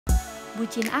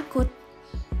Bucin akut.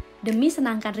 Demi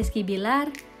senangkan Rizky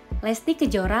Billar, Lesti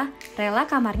Kejora rela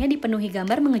kamarnya dipenuhi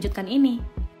gambar mengejutkan ini.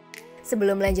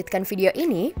 Sebelum melanjutkan video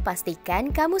ini,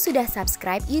 pastikan kamu sudah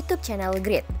subscribe YouTube channel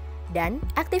Grid. Dan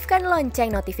aktifkan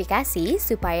lonceng notifikasi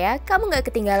supaya kamu gak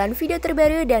ketinggalan video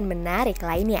terbaru dan menarik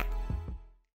lainnya.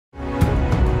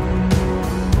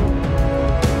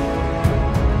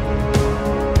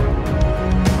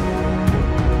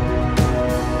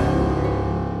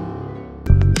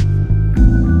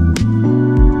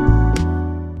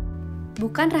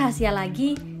 Bukan rahasia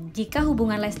lagi jika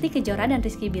hubungan Lesti Kejora dan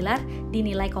Rizky Billar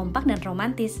dinilai kompak dan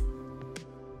romantis.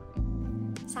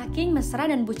 Saking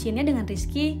mesra dan bucinnya dengan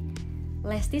Rizky,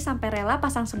 Lesti sampai rela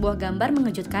pasang sebuah gambar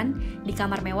mengejutkan di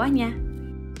kamar mewahnya.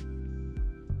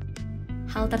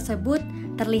 Hal tersebut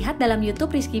terlihat dalam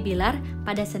YouTube Rizky Billar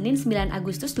pada Senin 9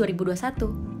 Agustus 2021.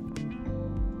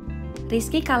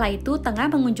 Rizky kala itu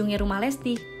tengah mengunjungi rumah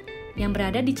Lesti yang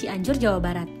berada di Cianjur, Jawa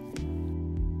Barat.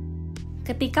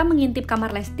 Ketika mengintip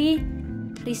kamar Lesti,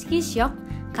 Rizky syok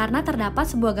karena terdapat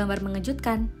sebuah gambar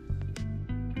mengejutkan.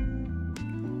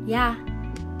 Ya,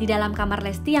 di dalam kamar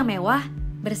Lesti yang mewah,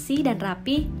 bersih dan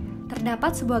rapi,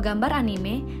 terdapat sebuah gambar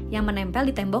anime yang menempel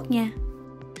di temboknya.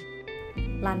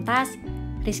 Lantas,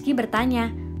 Rizky bertanya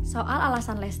soal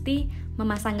alasan Lesti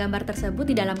memasang gambar tersebut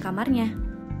di dalam kamarnya.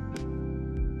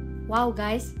 Wow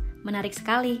guys, menarik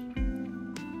sekali.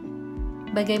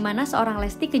 Bagaimana seorang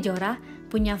Lesti Kejora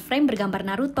punya frame bergambar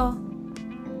Naruto?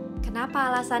 Kenapa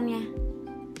alasannya?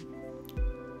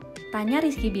 Tanya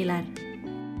Rizky Billar.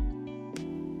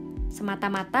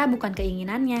 Semata-mata bukan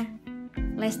keinginannya.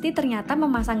 Lesti ternyata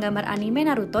memasang gambar anime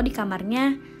Naruto di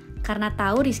kamarnya karena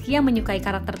tahu Rizky yang menyukai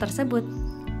karakter tersebut.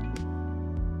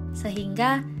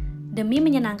 Sehingga, demi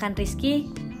menyenangkan Rizky,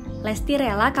 Lesti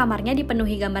rela kamarnya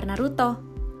dipenuhi gambar Naruto,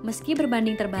 meski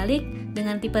berbanding terbalik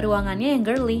dengan tipe ruangannya yang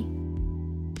girly.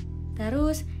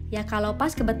 Terus, ya kalau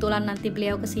pas kebetulan nanti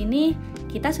beliau kesini,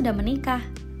 kita sudah menikah.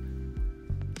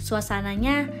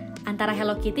 Suasananya antara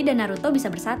Hello Kitty dan Naruto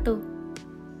bisa bersatu,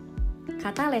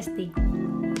 kata Lesti.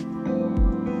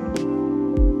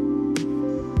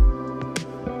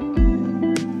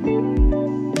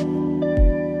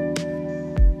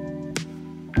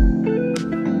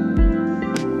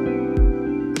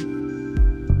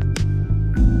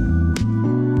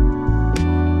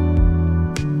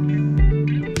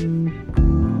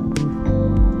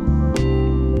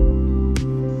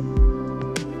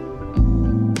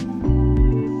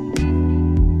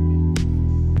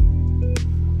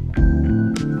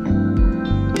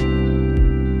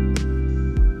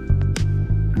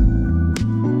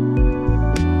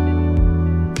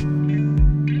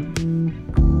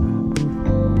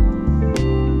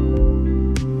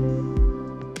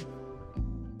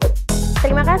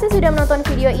 Terima kasih sudah menonton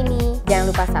video ini. Jangan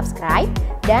lupa subscribe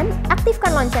dan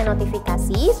aktifkan lonceng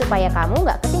notifikasi supaya kamu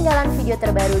nggak ketinggalan video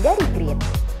terbaru dari Grid.